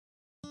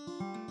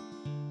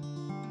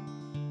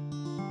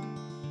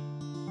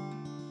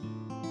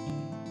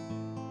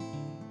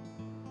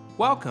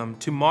Welcome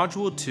to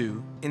Module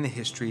 2 in the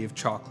History of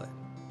Chocolate.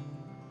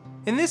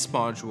 In this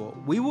module,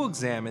 we will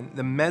examine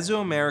the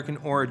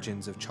Mesoamerican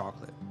origins of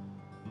chocolate.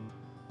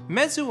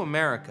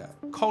 Mesoamerica,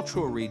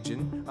 cultural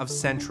region of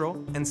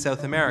Central and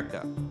South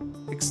America,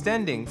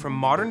 extending from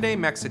modern-day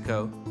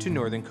Mexico to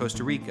northern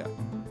Costa Rica.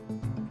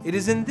 It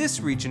is in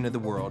this region of the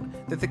world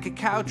that the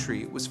cacao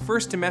tree was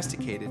first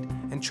domesticated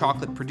and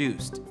chocolate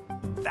produced,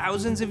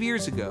 thousands of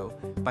years ago,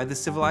 by the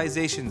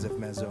civilizations of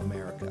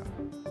Mesoamerica.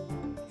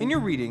 In your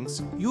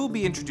readings, you will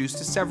be introduced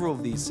to several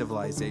of these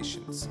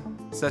civilizations,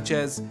 such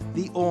as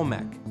the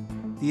Olmec,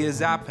 the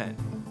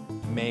Aztecs,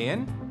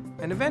 Mayan,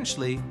 and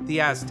eventually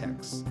the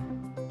Aztecs.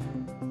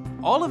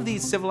 All of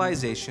these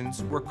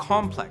civilizations were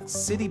complex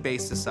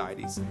city-based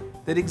societies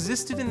that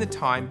existed in the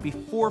time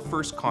before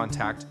first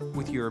contact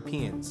with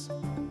Europeans.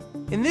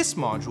 In this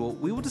module,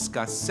 we will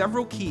discuss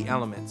several key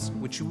elements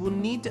which you will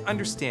need to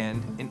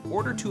understand in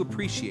order to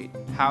appreciate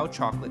how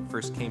chocolate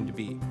first came to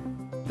be.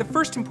 The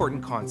first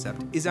important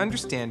concept is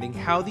understanding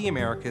how the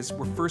Americas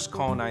were first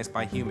colonized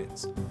by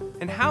humans,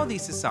 and how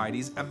these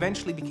societies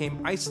eventually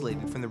became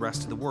isolated from the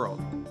rest of the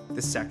world.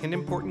 The second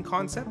important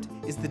concept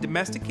is the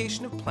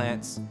domestication of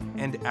plants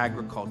and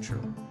agriculture,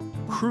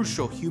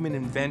 crucial human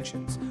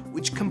inventions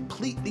which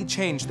completely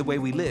changed the way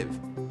we live,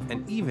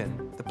 and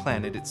even the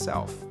planet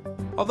itself.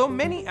 Although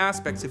many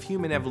aspects of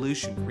human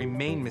evolution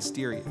remain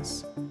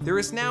mysterious, there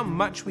is now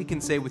much we can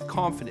say with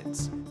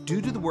confidence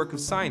due to the work of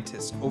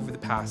scientists over the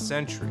past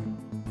century.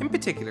 In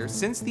particular,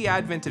 since the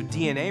advent of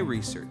DNA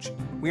research,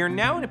 we are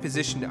now in a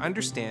position to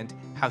understand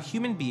how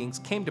human beings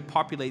came to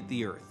populate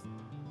the Earth.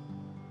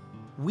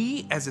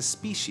 We as a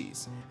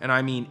species, and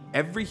I mean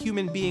every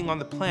human being on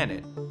the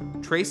planet,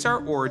 trace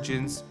our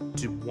origins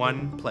to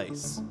one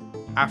place,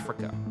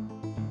 Africa.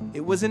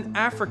 It was in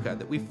Africa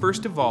that we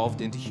first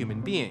evolved into human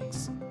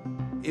beings.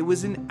 It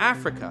was in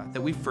Africa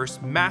that we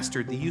first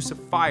mastered the use of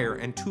fire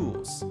and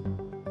tools.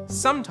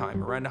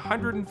 Sometime around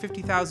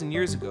 150,000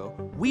 years ago,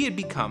 we had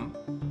become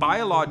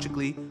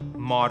biologically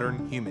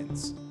modern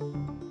humans.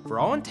 For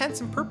all intents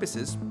and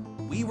purposes,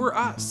 we were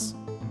us,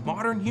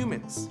 modern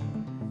humans.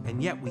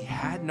 And yet we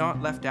had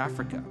not left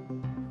Africa.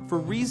 For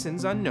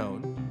reasons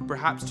unknown,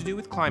 perhaps to do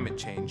with climate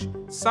change,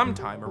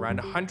 sometime around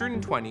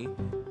 120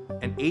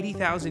 and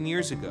 80,000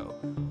 years ago,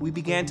 we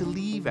began to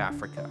leave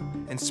Africa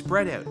and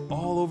spread out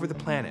all over the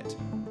planet.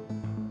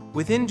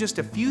 Within just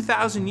a few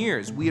thousand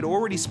years, we had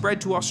already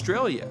spread to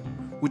Australia,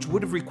 which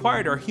would have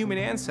required our human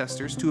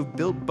ancestors to have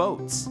built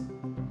boats.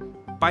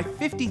 By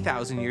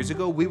 50,000 years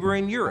ago, we were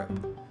in Europe.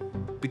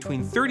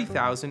 Between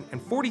 30,000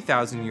 and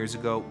 40,000 years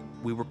ago,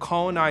 we were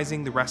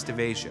colonizing the rest of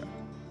Asia.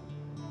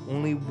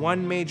 Only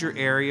one major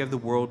area of the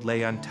world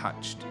lay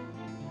untouched: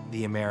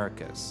 the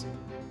Americas.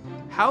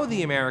 How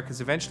the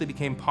Americas eventually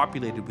became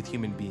populated with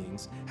human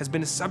beings has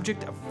been a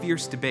subject of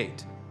fierce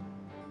debate.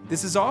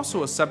 This is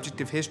also a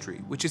subject of history,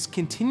 which is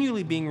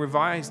continually being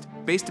revised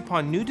based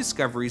upon new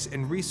discoveries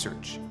and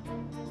research.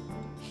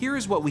 Here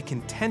is what we can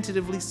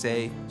tentatively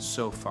say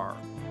so far.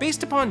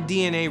 Based upon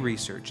DNA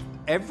research,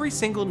 every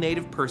single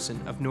native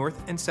person of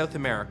North and South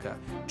America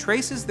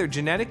traces their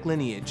genetic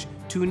lineage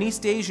to an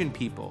East Asian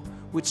people,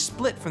 which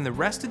split from the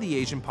rest of the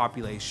Asian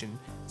population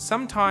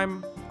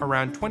sometime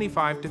around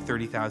 25 to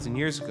 30,000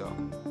 years ago.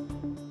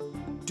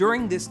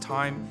 During this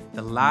time,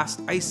 the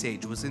last ice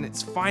age was in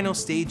its final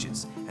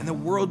stages, and the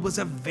world was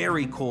a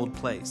very cold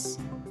place.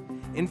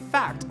 In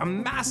fact, a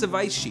massive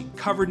ice sheet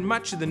covered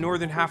much of the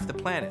northern half of the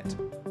planet.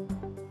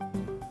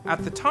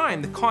 At the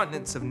time, the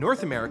continents of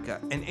North America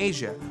and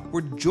Asia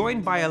were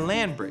joined by a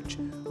land bridge,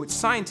 which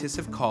scientists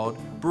have called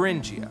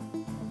Beringia.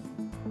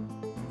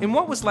 In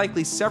what was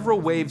likely several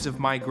waves of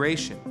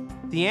migration,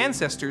 the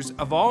ancestors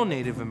of all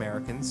Native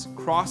Americans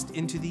crossed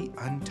into the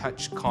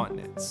untouched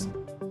continents.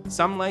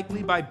 Some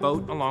likely by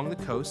boat along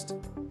the coast,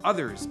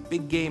 others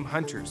big game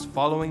hunters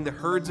following the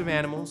herds of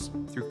animals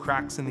through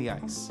cracks in the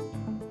ice.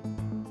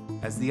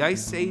 As the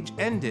ice age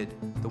ended,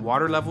 the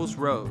water levels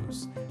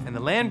rose, and the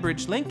land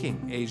bridge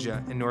linking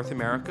Asia and North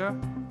America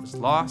was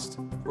lost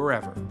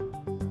forever.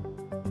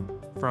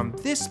 From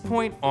this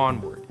point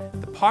onward,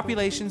 the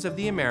populations of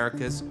the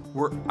Americas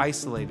were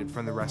isolated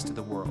from the rest of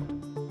the world.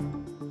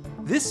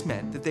 This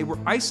meant that they were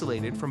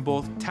isolated from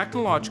both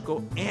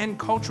technological and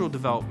cultural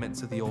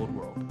developments of the Old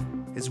World,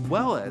 as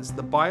well as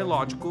the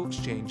biological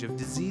exchange of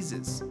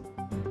diseases.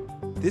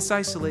 This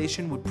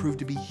isolation would prove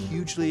to be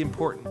hugely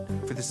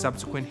important for the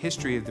subsequent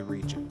history of the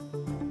region.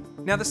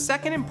 Now, the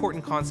second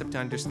important concept to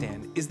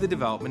understand is the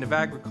development of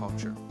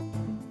agriculture.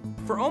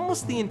 For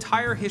almost the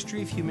entire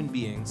history of human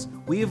beings,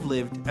 we have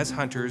lived as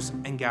hunters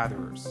and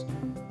gatherers.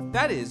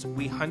 That is,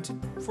 we hunted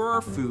for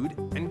our food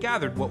and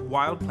gathered what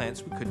wild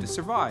plants we could to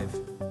survive.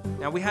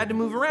 Now, we had to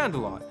move around a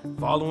lot,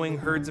 following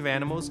herds of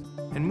animals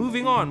and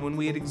moving on when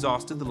we had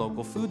exhausted the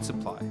local food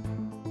supply.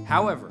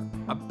 However,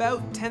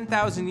 about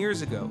 10,000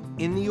 years ago,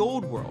 in the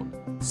Old World,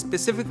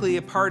 specifically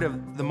a part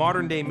of the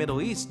modern-day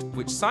Middle East,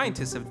 which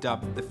scientists have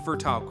dubbed the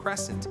Fertile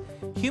Crescent,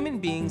 human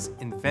beings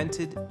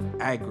invented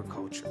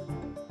agriculture.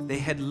 They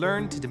had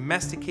learned to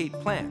domesticate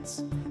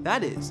plants.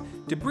 That is,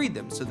 to breed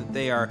them so that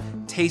they are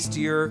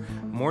tastier,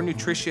 more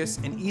nutritious,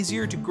 and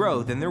easier to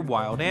grow than their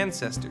wild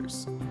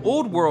ancestors.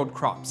 Old world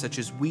crops such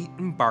as wheat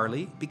and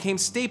barley became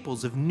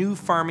staples of new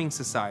farming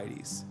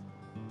societies.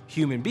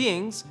 Human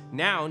beings,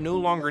 now no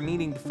longer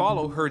needing to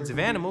follow herds of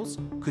animals,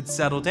 could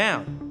settle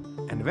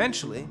down and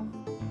eventually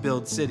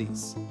build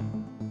cities.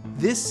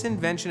 This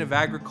invention of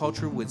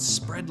agriculture would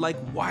spread like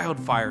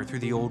wildfire through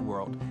the old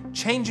world,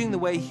 changing the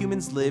way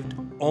humans lived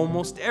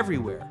almost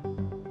everywhere.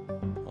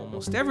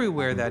 Almost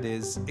everywhere, that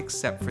is,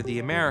 except for the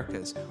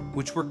Americas,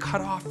 which were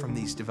cut off from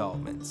these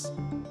developments.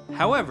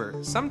 However,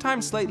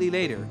 sometime slightly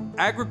later,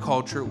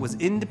 agriculture was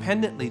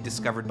independently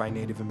discovered by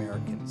Native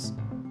Americans.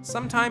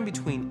 Sometime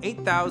between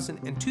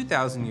 8,000 and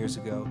 2,000 years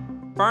ago,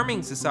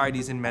 farming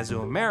societies in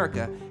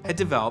Mesoamerica had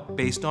developed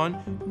based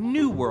on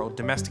New World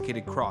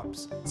domesticated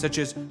crops, such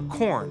as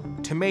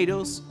corn,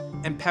 tomatoes,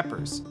 and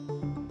peppers.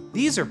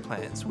 These are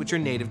plants which are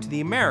native to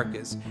the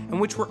Americas and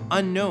which were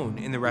unknown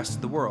in the rest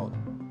of the world.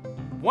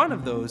 One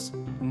of those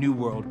New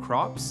World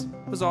crops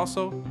was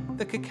also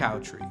the cacao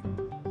tree.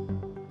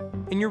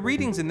 In your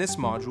readings in this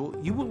module,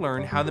 you will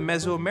learn how the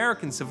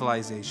Mesoamerican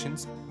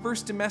civilizations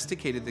first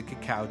domesticated the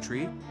cacao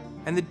tree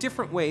and the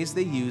different ways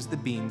they used the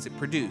beans it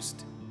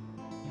produced.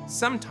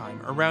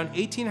 Sometime around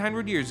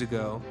 1800 years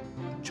ago,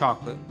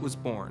 chocolate was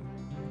born.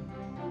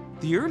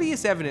 The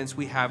earliest evidence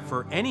we have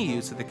for any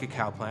use of the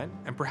cacao plant,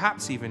 and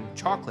perhaps even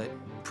chocolate,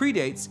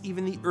 predates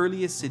even the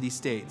earliest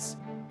city-states,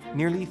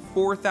 nearly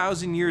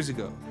 4,000 years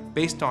ago,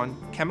 based on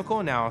chemical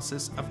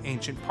analysis of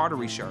ancient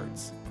pottery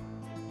shards.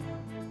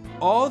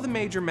 All the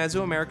major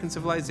Mesoamerican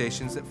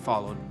civilizations that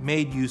followed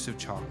made use of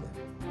chocolate.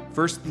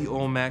 First the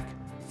Olmec,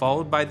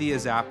 followed by the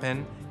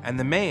Aztecs and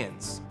the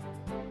Mayans.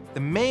 The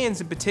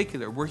Mayans in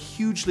particular were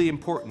hugely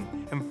important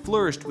and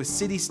flourished with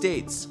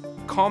city-states,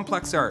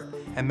 complex art,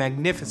 and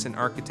magnificent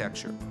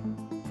architecture.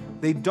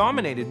 They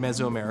dominated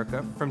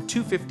Mesoamerica from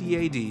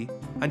 250 AD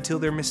until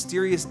their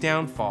mysterious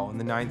downfall in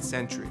the 9th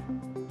century.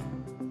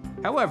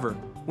 However,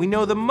 we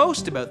know the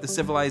most about the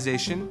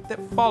civilization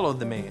that followed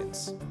the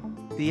Mayans,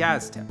 the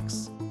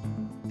Aztecs.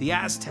 The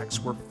Aztecs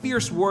were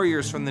fierce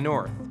warriors from the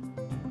north.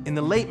 In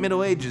the late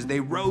Middle Ages, they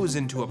rose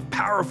into a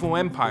powerful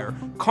empire,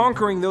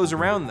 conquering those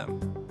around them.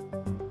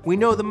 We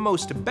know the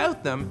most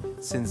about them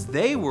since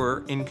they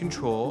were in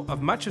control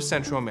of much of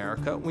Central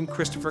America when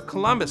Christopher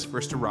Columbus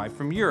first arrived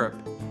from Europe,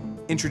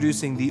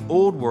 introducing the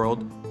Old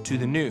World to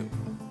the New.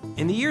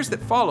 In the years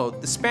that followed,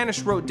 the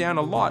Spanish wrote down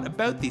a lot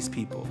about these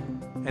people,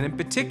 and in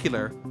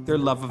particular, their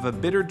love of a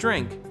bitter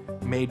drink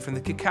made from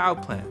the cacao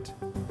plant,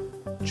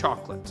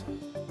 chocolate.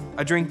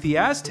 A drink the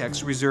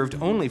Aztecs reserved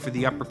only for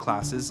the upper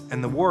classes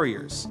and the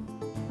warriors.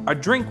 A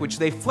drink which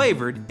they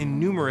flavored in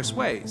numerous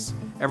ways,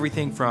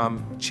 everything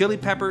from chili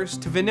peppers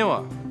to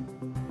vanilla.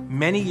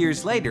 Many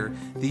years later,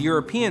 the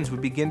Europeans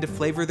would begin to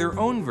flavor their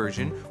own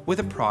version with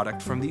a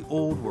product from the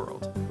Old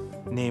World,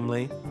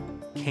 namely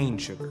cane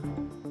sugar.